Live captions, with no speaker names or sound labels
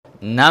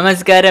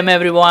Namaskaram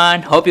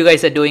everyone. Hope you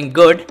guys are doing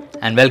good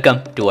and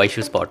welcome to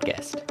Vaishu's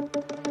podcast.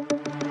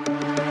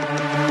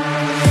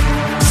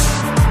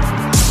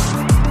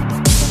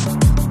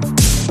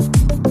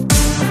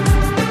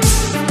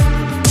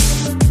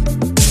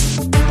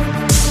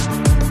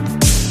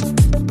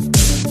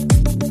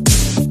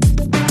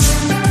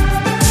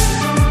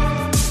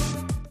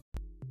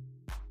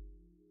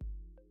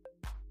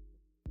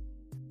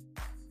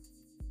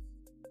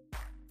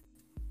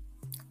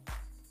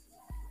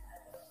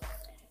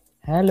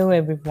 Hello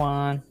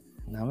everyone.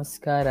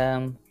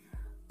 Namaskaram.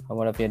 Hope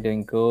all of you are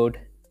doing good.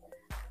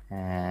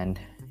 And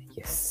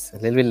yes, a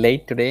little bit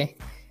late today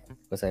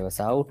because I was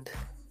out.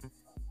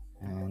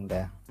 And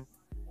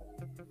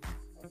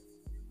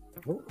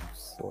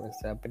oops, what is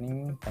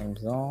happening? Time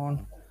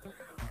zone.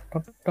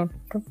 Dun, dun,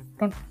 dun,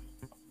 dun.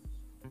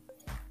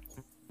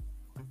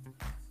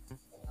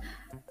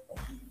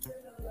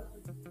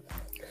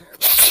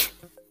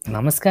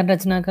 Namaskar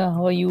Rajnaka,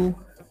 how are you?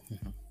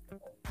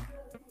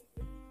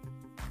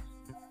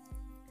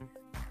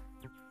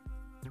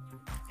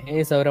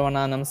 Hey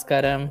Sauravana,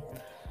 Namaskaram.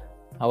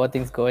 How are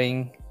things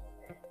going?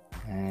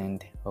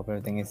 And hope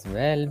everything is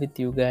well with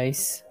you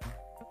guys.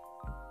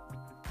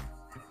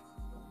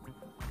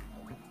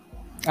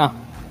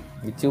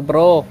 With you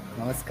bro.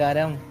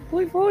 Namaskaram.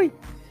 Poi.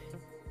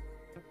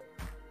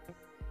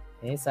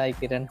 Hey Sai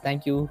Kiran,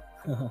 thank you.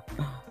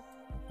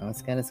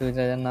 Namaskaram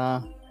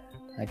Surajana.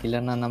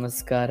 Akilana,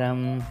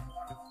 Namaskaram.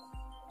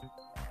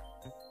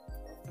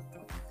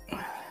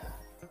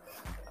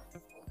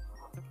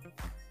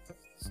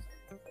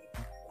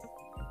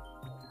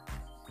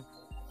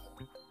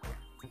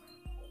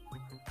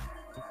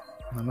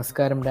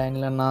 Namaskaram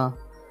Daniel Anna.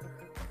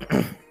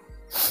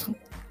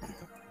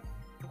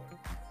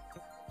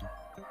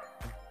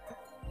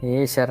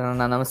 Hey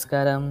Sharana,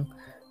 Namaskaram.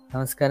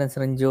 Namaskaram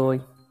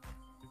Saranjoy.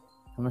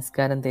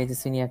 Namaskaram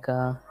Tejaswini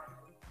Akka.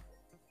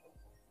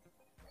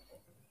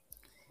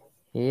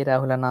 Hey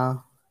Rahul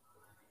Anna.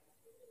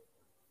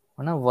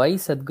 Why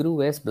Sadhguru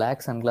wears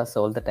black sunglasses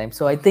all the time?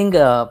 So I think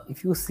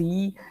if you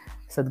see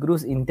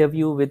Sadhguru's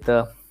interview with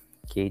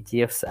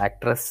KGF's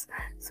actress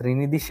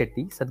Srinidhi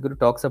Shetty, Sadhguru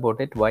talks about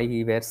it, why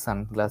he wears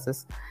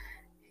sunglasses.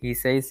 He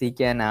says he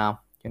can,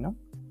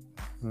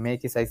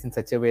 make his eyes in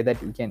such a way that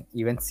he can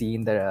even see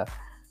in the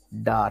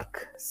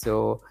dark.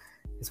 So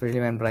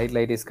especially when bright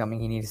light is coming,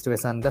 he needs to wear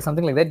sunglasses,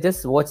 something like that.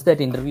 Just watch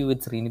that interview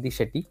with Srinidhi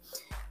Shetty.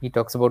 He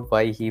talks about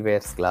why he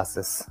wears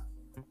glasses.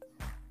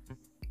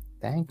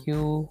 Thank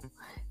you.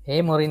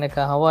 Hey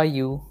Morinaka, how are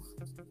you?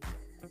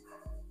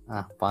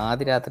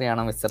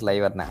 പാതിരാത്രിയാണോ mister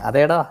live പറഞ്ഞത്?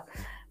 അതേടാ,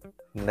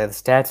 the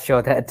stats show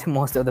that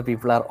most of the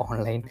people are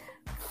online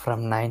from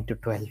 9 to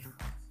 12.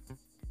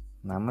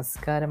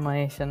 Namaskaram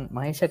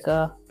Maheshaka.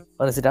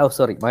 Or is it? Oh,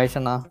 sorry,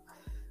 Maheshana.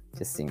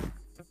 Just single.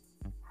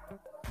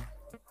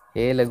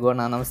 Hey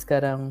Laguna,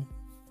 Namaskaram.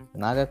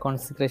 Naga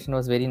consecration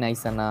was very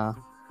nice, Anna.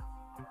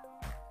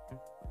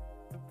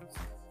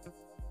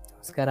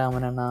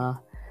 Namaskaram, Anna.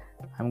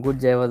 I'm good,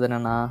 Jayavardhan,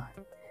 Anna.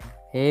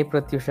 Hey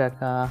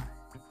Pratyushaka.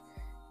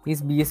 Is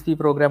BSP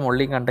program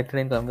only conducted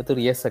in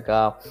Coimbatore? Yes, Akka.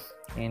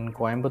 In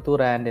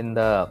Coimbatore and in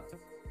the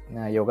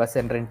yoga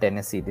center in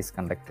Tennessee, it is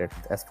conducted,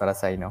 as far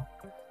as I know.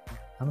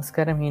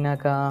 Namaskaram,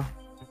 Hinaka.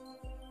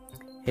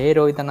 Hey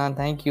Rohitana,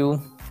 thank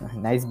you.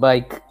 Nice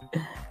bike.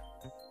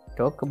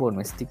 Talk about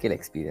mystical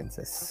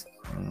experiences.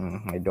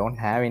 I don't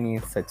have any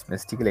such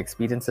mystical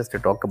experiences to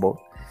talk about,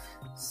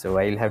 so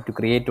I'll have to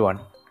create one.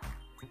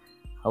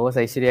 How was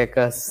Aishwarya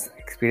Akka's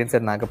experience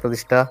at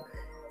Nagapradishta?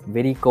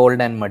 Very cold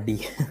and muddy.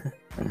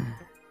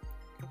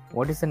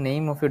 What is the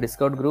name of your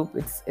Discord group?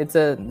 It's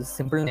a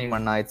simple name,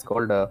 Anna. It's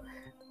called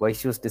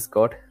Vaishu's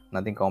Discord.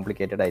 Nothing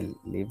complicated. I'll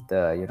leave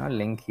the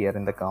link here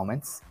in the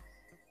comments.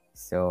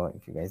 So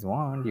if you guys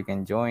want, you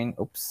can join.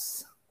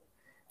 Oops,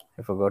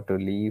 I forgot to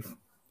leave.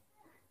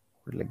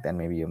 Put like that.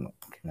 Maybe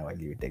I'll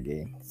leave it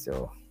again. So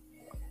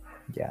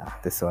yeah,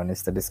 this one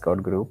is the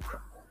Discord group.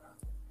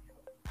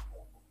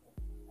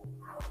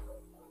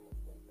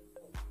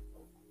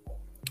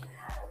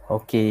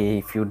 Okay,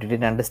 if you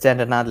didn't understand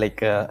or not,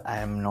 I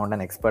am not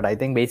an expert. I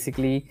think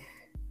basically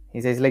he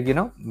says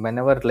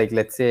whenever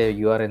let's say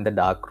you are in the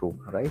dark room,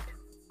 right?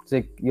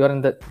 So you are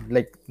in the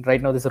right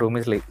now this room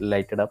is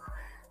lighted up.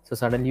 So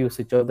suddenly you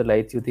switch off the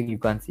lights, you think you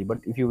can't see. But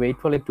if you wait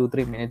for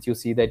 2-3 minutes, you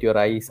see that your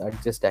eyes are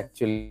just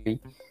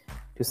actually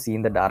to see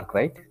in the dark,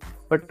 right?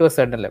 But to a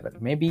certain level.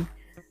 Maybe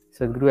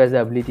Sadhguru has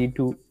the ability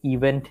to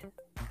even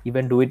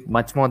do it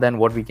much more than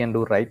what we can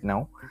do right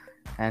now.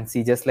 And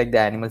see just like the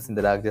animals in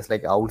the dark, just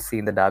like owls see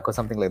in the dark or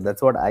something like that.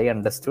 That's what I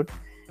understood.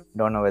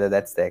 Don't know whether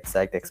that's the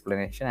exact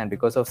explanation. And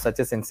because of such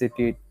a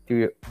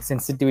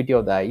sensitivity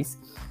of the eyes,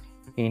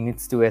 he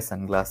needs to wear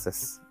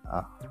sunglasses.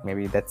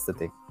 Maybe that's the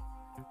thing.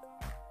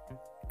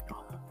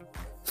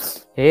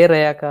 Hey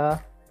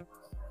Rayaka.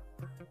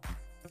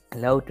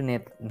 Love to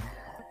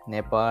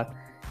Nepal.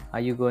 Are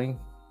you going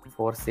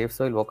for Safe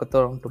Soil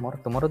Walkathon tomorrow?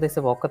 Tomorrow there's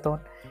a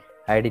walkathon.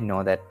 I didn't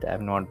know that.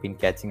 I've not been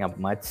catching up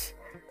much.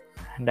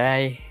 And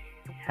I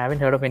haven't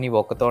heard of any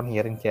walkathon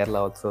here in Kerala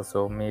also,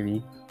 so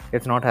maybe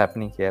it's not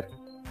happening here.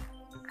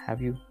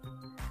 Have you?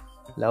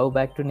 Love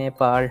back to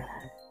Nepal.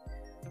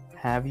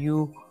 Have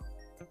you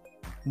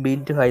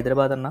been to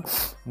Hyderabad, Anna?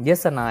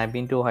 Yes, Anna. I've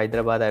been to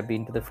Hyderabad. I've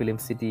been to the film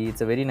city.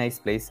 It's a very nice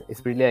place.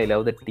 Especially, I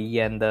love the tea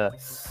and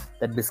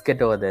that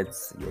biscuit over there.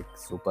 It's like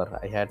super.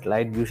 I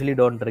usually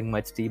don't drink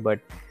much tea, but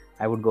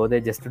I would go there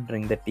just to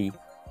drink the tea.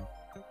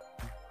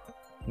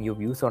 Your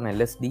views on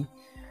LSD?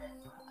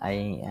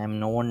 I am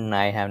known.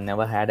 I have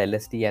never had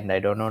LSD, and I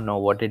don't know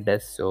what it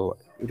does. So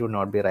it would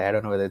not be right. I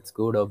don't know whether it's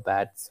good or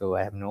bad. So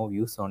I have no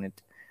views on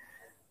it.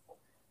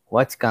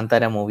 Watch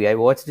Kantara movie. I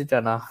watched it,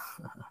 Anna.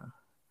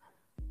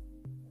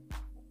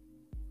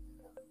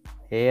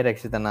 Hey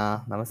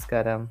Rakshitana,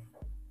 Namaskaram.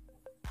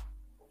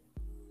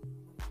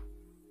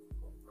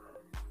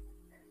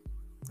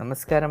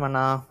 Namaskaram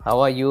Anna, how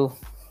are you?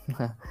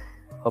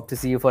 Hope to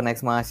see you for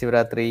next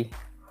Mahashivratri.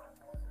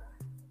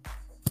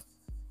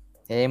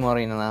 Hey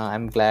Maureen Anna,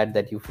 I'm glad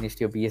that you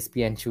finished your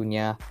BSP and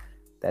Shunya.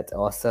 That's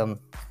awesome.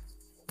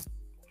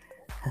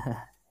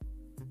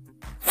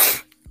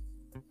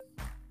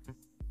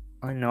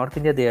 In North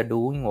India, they are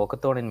doing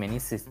walkathon in many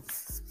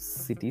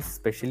cities,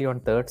 especially on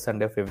 3rd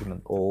Sunday of every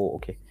month. Oh,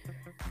 okay.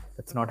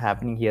 That's not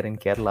happening here in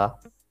Kerala.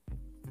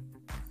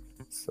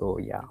 So,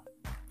 yeah.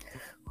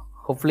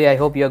 Hopefully, I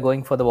hope you are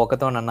going for the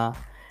walkathon, Anna,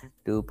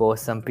 to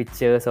post some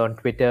pictures on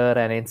Twitter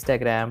and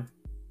Instagram.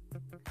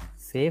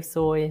 Save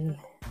soil.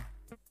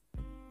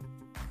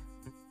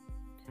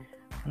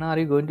 Anna, are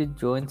you going to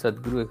join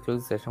Sadhguru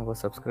exclusive session for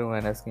subscribe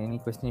and ask any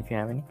question if you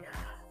have any?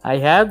 I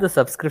have the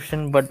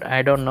subscription, but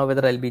I don't know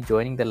whether I'll be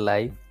joining the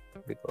live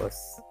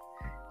because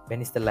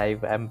when is the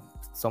live?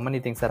 So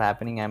many things are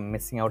happening. I'm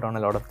missing out on a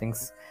lot of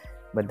things,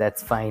 but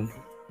that's fine.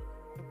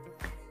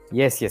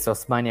 Yes,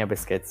 Osmania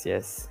biscuits.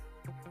 Yes,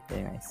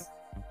 very nice.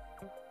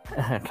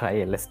 Try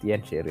LSD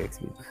and share your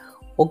experience.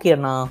 Okay,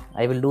 Anna,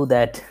 I will do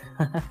that.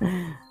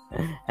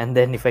 And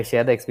then if I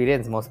share the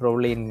experience, most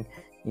probably in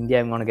India,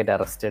 I'm gonna get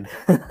arrested.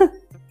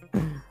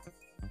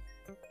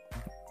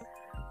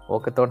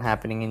 Walkathon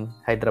happening in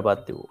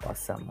Hyderabad too.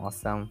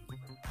 Awesome.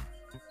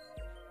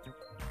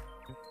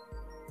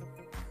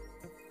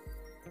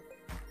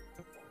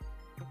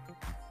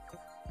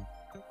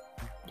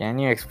 Can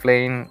you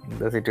explain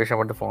the situation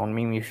about the phone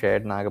meme you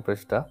shared,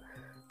 Nagaprishta?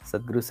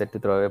 Sadhguru said to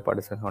throw away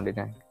participant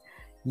phone.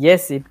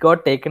 Yes, it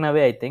got taken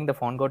away. I think the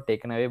phone got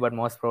taken away, but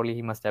most probably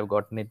he must have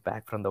gotten it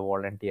back from the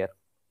volunteer.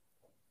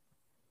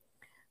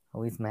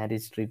 How is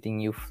marriage treating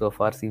you so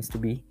far? Seems to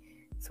be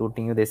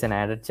suiting you. There's an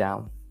added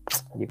charm.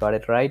 You got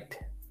it right,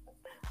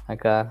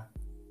 Aka.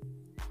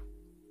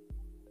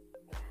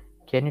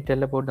 Can you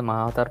tell about the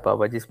Mahavatar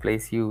Babaji's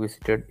place you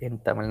visited in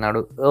Tamil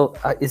Nadu? Oh,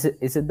 is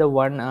it the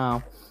one?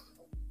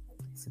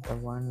 Is it the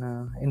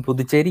one in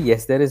Puducherry?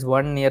 Yes, there is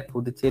one near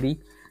Puducherry.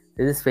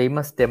 There is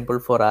famous temple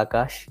for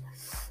Akash.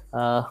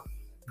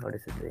 What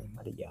is its name?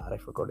 I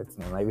forgot its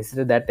name. I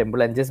visited that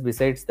temple, and just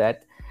besides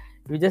that,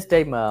 you just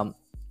type.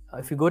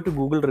 If you go to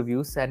Google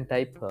reviews and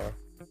type.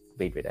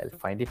 Wait, I'll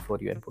find it for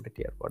you and put it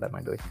here. What am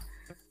I doing?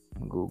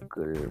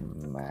 Google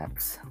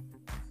Maps.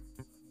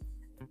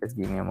 Just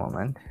give me a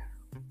moment.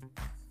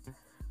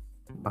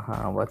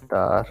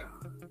 Mahavatar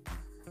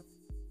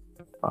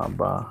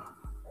Baba.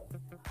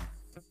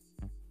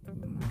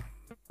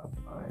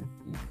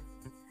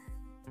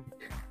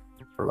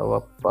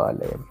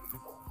 Palayam.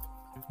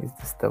 Is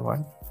this the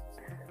one?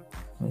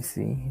 Let me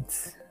see.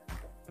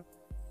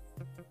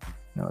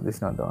 No, this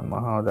is not the one.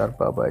 Mahavatar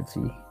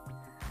Babaji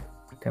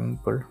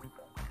Temple.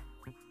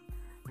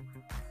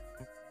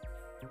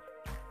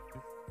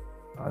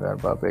 Mahavatar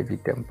Babaji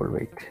Temple.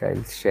 Wait,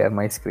 I'll share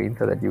my screen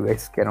so that you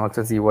guys can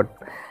also see what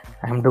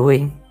I'm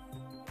doing.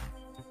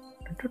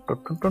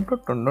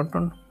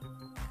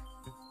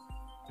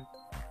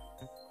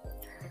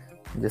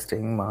 Just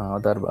saying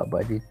Mahavatar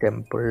Babaji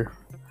Temple,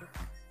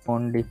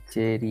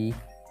 Pondicherry.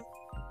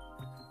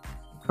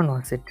 No,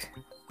 what's it?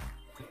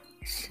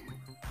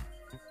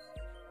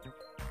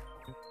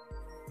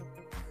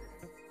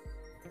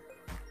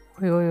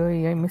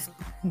 Wait, I missed.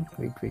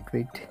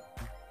 Wait.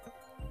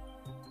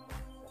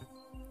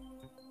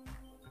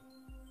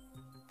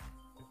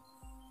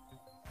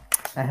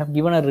 I have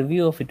given a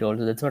review of it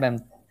also. That's what I'm.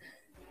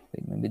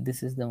 Wait, maybe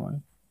this is the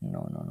one.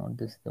 No, not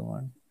this is the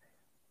one.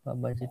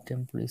 Babaji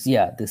Temple is.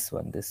 Yeah, this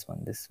one.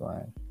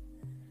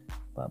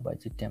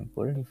 Babaji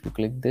Temple. If you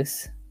click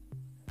this.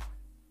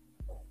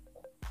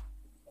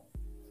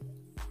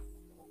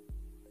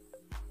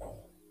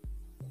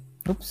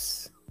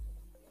 Oops.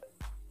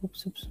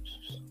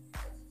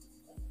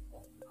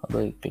 How do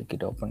I click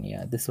it open?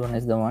 Yeah, this one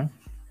is the one.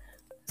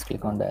 Let's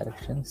click on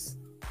directions.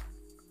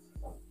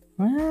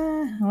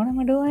 What am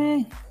I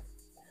doing?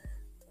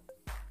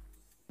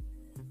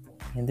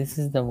 And this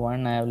is the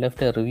one. I have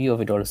left a review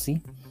of it also.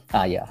 See?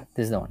 Yeah,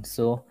 this is the one.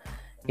 So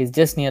it's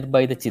just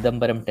nearby the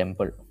Chidambaram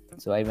temple.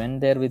 So I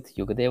went there with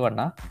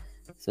Yugadevana.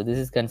 So this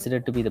is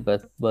considered to be the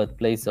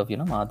birthplace of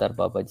Mahavatar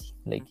Babaji.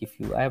 Like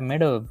I have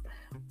made a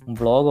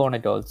vlog on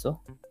it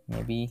also.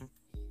 Maybe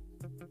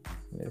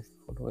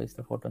where is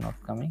the photo not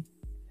coming?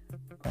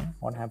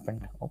 What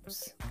happened?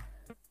 Oops.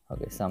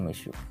 Okay, some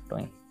issue.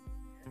 Okay,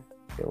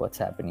 what's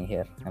happening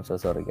here? I'm so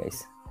sorry,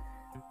 guys.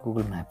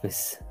 Google Map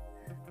is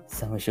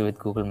Some issue with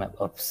Google Map.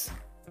 Oops.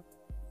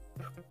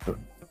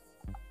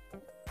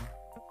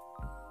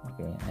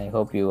 Okay, I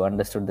hope you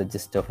understood the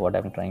gist of what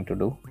I'm trying to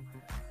do.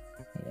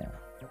 Yeah.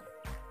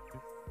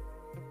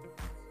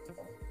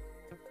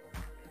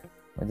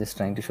 I'm just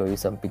trying to show you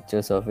some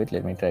pictures of it.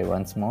 Let me try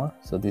once more.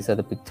 So these are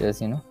the pictures,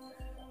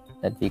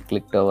 that we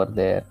clicked over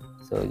there.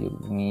 So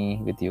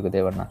me with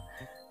Yugadevana.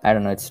 I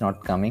don't know, it's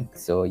not coming.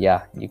 So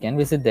yeah, you can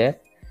visit there.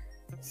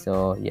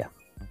 So yeah.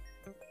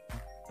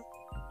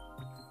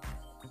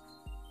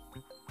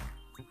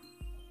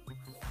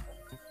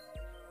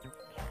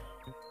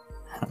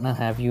 Anna,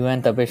 have you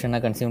and Tapesh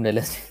Anna consumed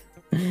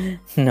LSD?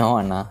 No,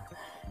 Anna.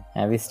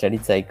 Have you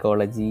studied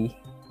psychology?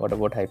 What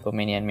about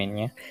hypomania and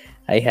mania?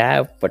 I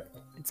have, but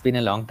it's been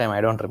a long time. I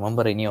don't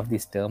remember any of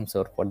these terms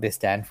or what they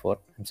stand for.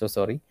 I'm so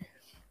sorry.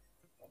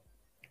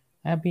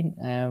 I have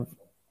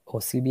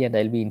OCD and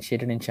I'll be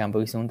initiated in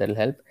Shambhavi soon. That'll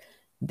help.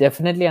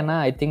 Definitely, Anna.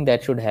 I think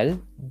that should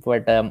help.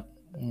 But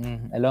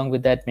along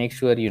with that, make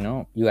sure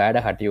you add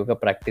a Hatha Yoga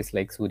practice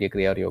like Surya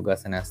Kriya or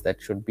Yogasanas.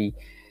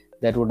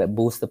 That would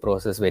boost the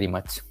process very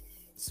much.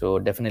 So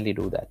definitely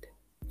do that.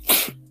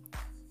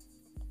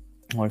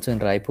 Also in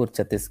Raipur,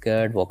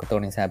 Chhattisgarh,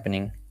 walkathon is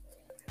happening.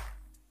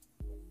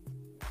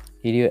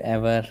 Did you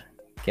ever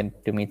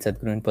get to meet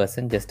Sadhguru in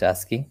person? Just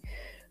asking.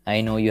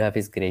 I know you have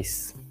his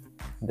grace.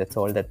 That's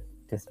all that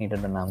just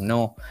needed to know.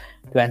 No,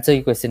 to answer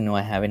your question, no,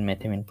 I haven't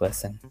met him in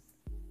person.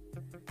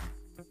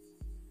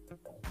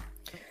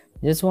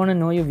 Just want to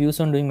know your views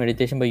on doing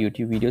meditation by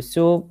YouTube videos.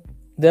 So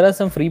there are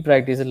some free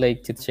practices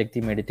like Chit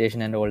Shakti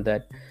meditation and all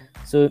that.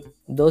 So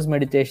those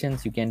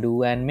meditations you can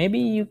do, and maybe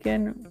you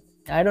can,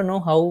 I don't know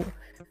how,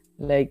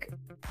 like,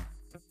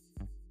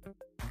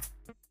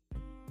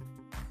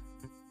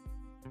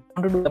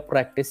 want to do a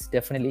practice.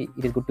 Definitely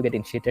it is good to get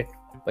initiated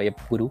by a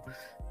guru,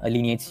 a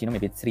lineage,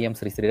 maybe it's Sri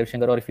Ravi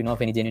Shankar, or if you know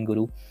of any genuine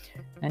guru.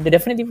 And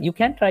definitely you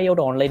can try out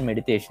online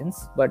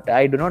meditations, but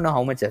I do not know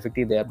how much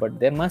effective they are, but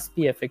there must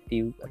be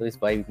effective, otherwise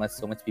why must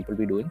so much people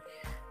be doing?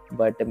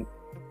 But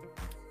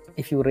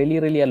if you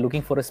really are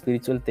looking for a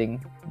spiritual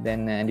thing,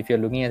 then, and if you're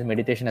looking at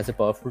meditation as a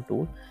powerful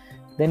tool,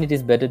 then it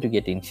is better to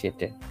get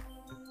initiated.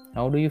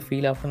 How do you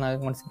feel after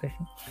Naga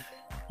consecration?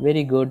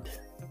 Very good.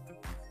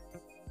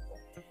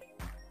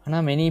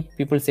 Anna, many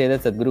people say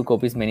that Sadhguru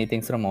copies many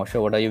things from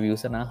Osho. What are your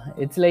views, Anna?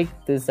 It's like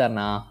this,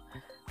 Anna.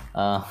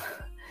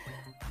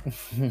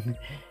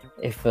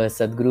 If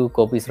Sadhguru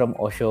copies from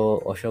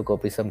Osho, Osho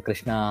copies from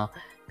Krishna,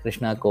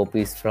 Krishna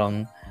copies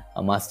from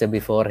a master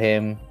before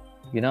him,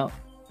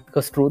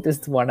 because truth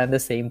is one and the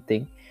same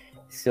thing.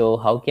 So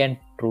how can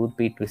truth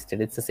be twisted?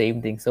 It's the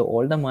same thing. So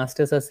all the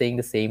masters are saying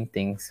the same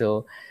thing.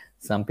 So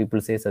some people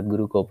say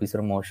Sadhguru copies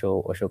from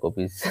Osho, Osho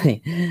copies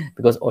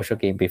because Osho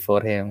came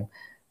before him.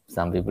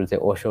 Some people say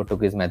Osho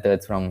took his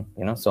methods from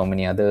so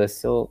many others.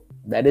 So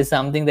that is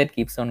something that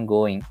keeps on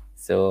going.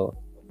 So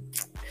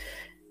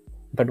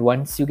but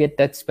once you get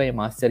touched by a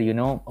master,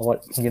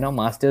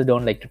 masters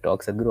don't like to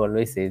talk. Sadhguru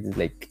always says,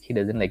 like, he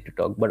doesn't like to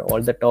talk, but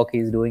all the talk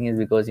he's doing is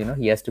because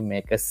he has to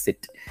make us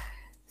sit.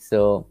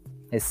 So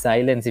his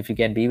silence, if you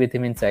can be with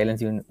him in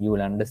silence, you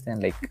will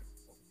understand, like,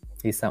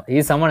 he's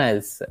someone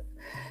else.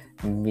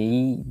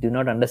 We do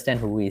not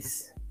understand who he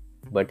is,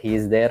 but he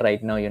is there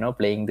right now,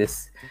 playing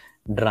this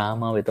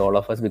drama with all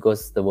of us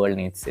because the world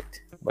needs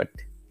it. But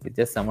it's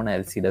just someone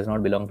else. He does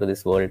not belong to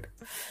this world.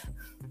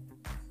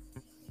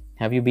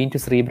 Have you been to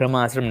Sri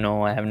Brahma Ashram?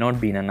 No, I have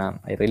not been, Anna.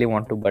 I really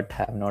want to, but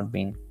have not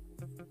been.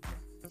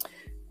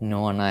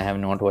 No, Anna, I have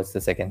not watched the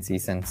second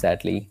season,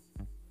 sadly.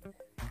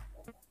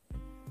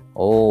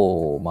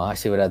 Oh,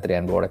 Mahashivaratri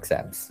and board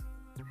exams.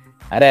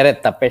 Arre,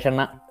 Tapesh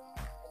Anna.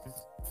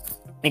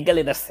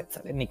 Nikal idhar se,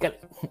 nikal.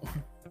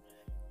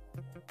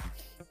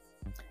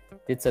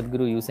 Did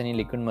Sadhguru use any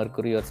liquid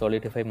mercury or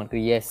solidified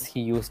mercury? Yes,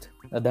 he used.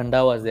 A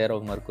danda was there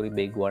of mercury,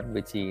 big one,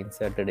 which he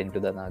inserted into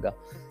the naga.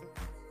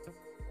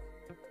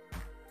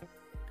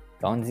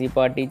 कौन सी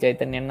party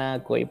चैतन्य ना?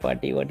 कोई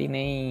party वाटी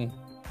नहीं.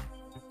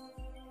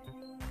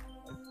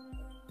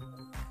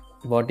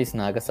 What is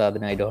Naga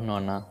Sadhana? I don't know,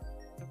 Anna.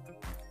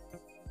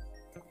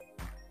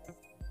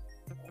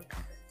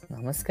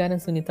 Namaskaram,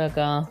 Sunita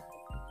ka.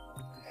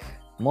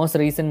 Most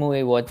recent movie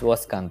I watched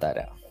was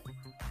Kantara.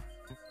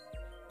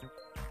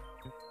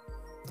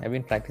 I've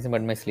been practicing,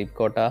 but my sleep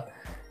quota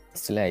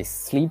still high.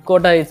 Sleep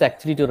quota is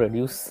actually to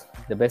reduce.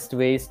 The best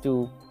way is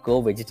to go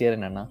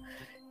vegetarian, Anna.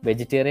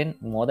 Vegetarian,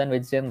 more than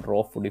vegetarian,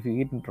 raw food. If you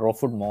eat raw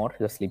food more,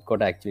 your sleep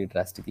quota actually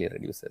drastically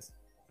reduces.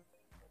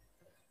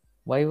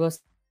 Why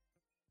was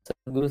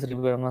Sadhguru's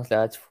Brahma's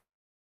large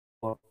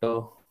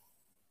photo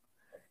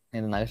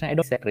in the Nagashan? I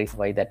don't know the reason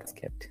why that was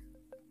kept.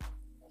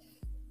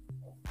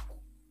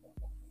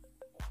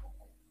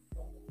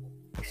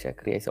 Disha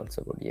Kriya is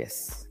also good.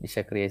 Yes,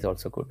 Disha Kriya is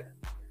also good.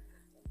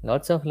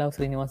 Lots of love,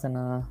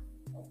 Srinivasana.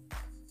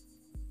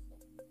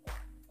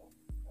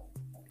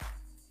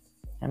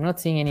 I'm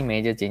not seeing any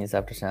major changes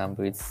after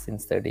shampoo. It's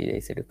since 30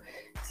 days ago.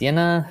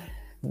 Sienna,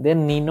 there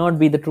need not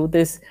be. The truth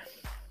is,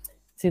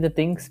 see, the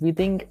things we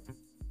think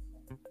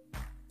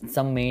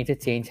some major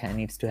change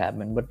needs to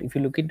happen. But if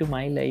you look into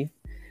my life,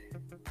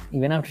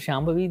 even after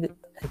Shambhavi,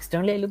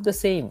 externally I look the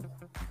same.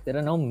 There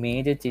are no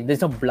major changes.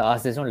 There's no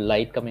blast. There's no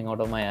light coming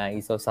out of my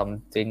eyes or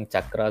something.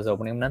 Chakras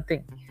opening.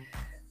 Nothing.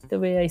 The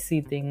way I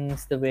see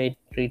things, the way I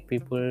treat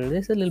people,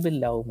 there's a little bit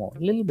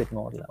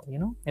more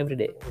love. Every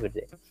day.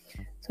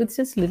 So it's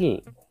just little.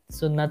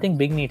 So nothing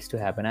big needs to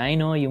happen. I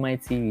know you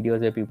might see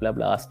videos where people are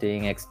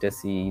blasting,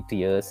 ecstasy,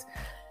 tears.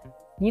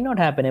 Need not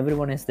happen.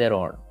 Everyone is their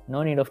own.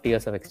 No need of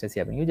tears of ecstasy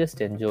happen. You just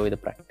enjoy the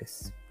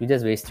practice. You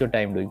just waste your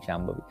time doing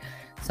Shambhavi.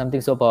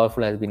 Something so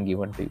powerful has been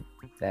given to you.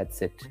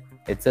 That's it.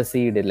 It's a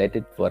seed. Let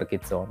it work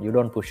its own. You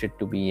don't push it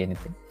to be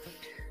anything.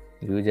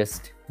 You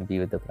just be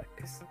with the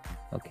practice.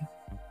 Okay.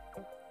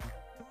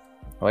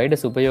 Why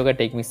does Super Yoga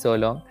take me so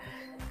long?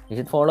 You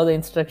should follow the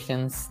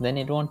instructions. Then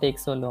it won't take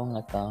so long,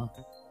 Akka.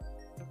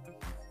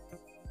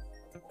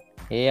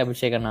 Hey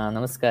Abhishekana,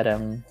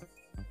 Namaskaram.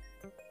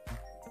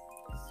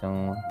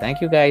 So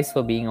thank you guys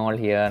for being all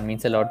here. It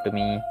means a lot to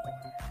me.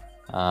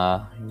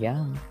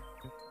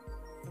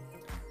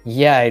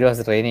 Yeah, it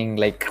was raining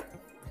like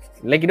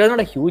it was not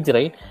a huge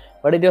rain,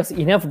 but it was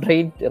enough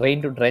rain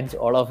to drench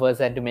all of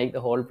us and to make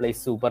the whole place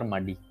super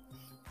muddy.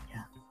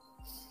 Yeah.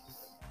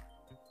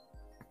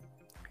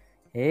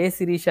 Hey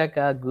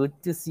Sirishaka, good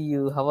to see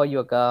you. How are you,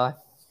 Akka?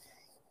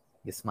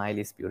 Your smile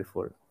is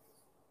beautiful.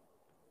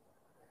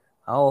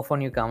 How often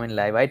you come in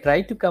live? I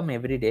try to come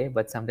every day,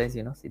 but sometimes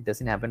it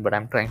doesn't happen. But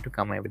I'm trying to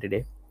come every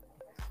day.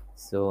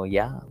 So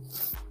yeah.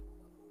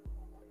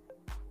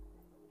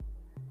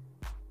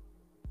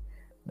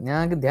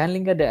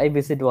 Dhyanlinga I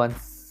visit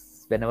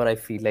once. Whenever I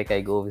feel like I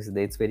go visit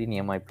there. It's very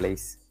near my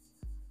place.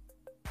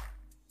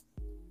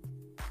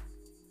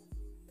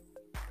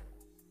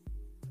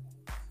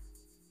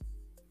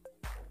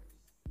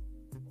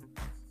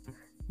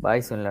 Bye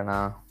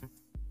Sunlana.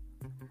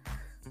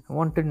 I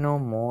want to know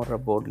more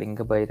about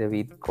Linga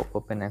Bhairavi, copper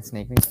pen and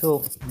snake.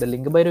 So the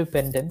Linga Bhairavi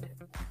pendant,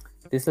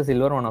 this is the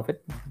silver one of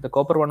it. The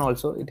copper one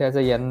also, it has a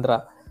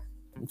yantra.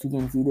 If you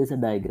can see, there's a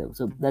diagram.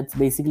 So that's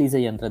basically is a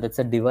yantra. That's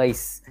a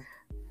device.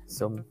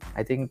 So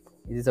I think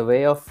it is a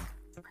way of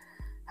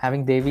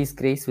having Devi's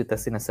grace with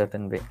us in a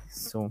certain way.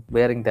 So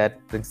wearing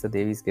that brings the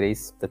Devi's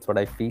grace. That's what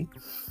I feel.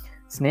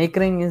 Snake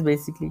ring is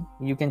basically,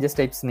 you can just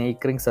type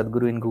snake ring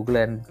Sadhguru in Google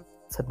and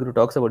Sadhguru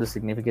talks about the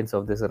significance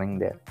of this ring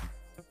there.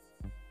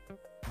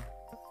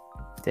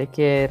 Take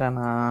care,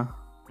 Anna.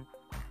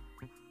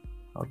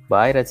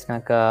 Bye,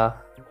 Rachnaka.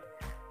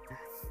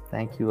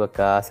 Thank you,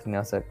 Akka,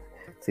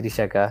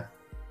 Sirishaka.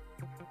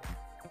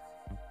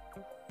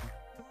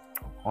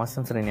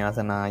 Awesome,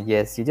 Srinivasana.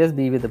 Yes, you just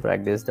be with the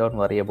practice. Don't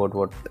worry about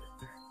what,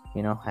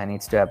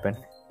 needs to happen.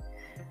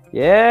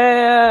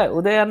 Yeah,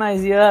 Udayana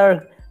is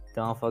here.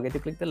 Don't forget to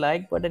click the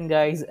like button,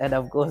 guys. And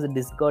of course, the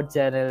Discord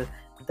channel.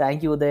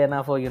 Thank you,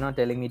 Udayana, for,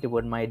 telling me to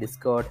put my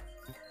Discord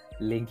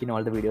link in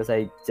all the videos.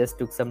 I just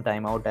took some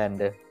time out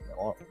and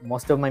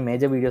most of my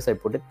major videos I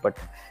put it, but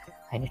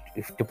I need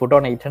to put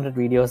on 800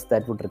 videos.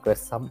 That would require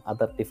some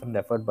other different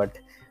effort, but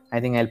I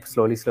think I'll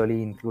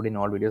slowly include in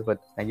all videos. But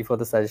thank you for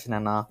the suggestion,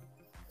 Anna.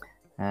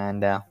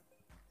 And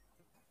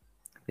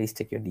please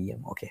check your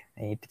DM. Okay,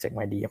 I need to check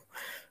my DM.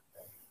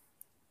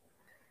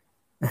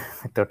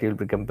 I thought you'll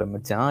become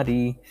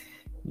Brahmachari.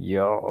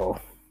 Yo.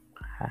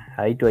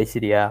 Hi to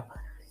Aishwarya.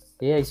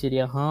 Hey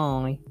Aishwarya,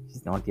 hi.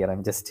 She's not here.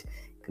 I'm just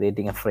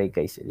creating a fake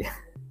Aishwarya.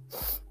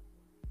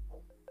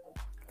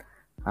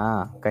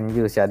 हाँ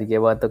कंजूस शादी के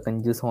बाद तो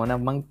कंजूस होना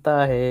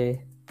मांगता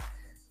है.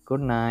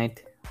 Good night.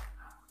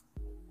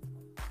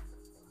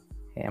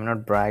 Hey, I'm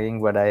not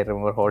bragging, but I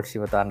remember whole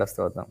Shiva Tanda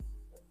Stotam.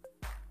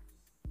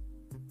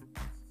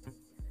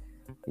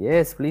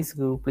 Yes, please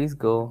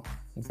go.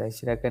 Is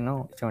Aishwarya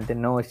no? Shonte,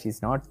 no,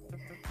 she's not.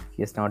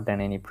 She has not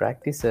done any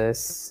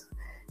practices.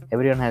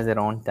 Everyone has their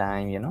own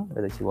time,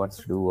 whether she wants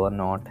to do or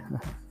not.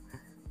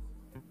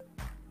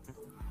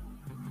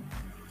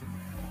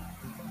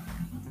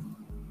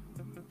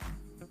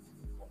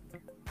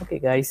 Okay,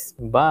 guys,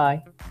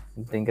 bye.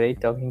 It's been great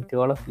talking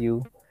to all of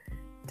you.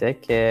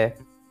 Take care.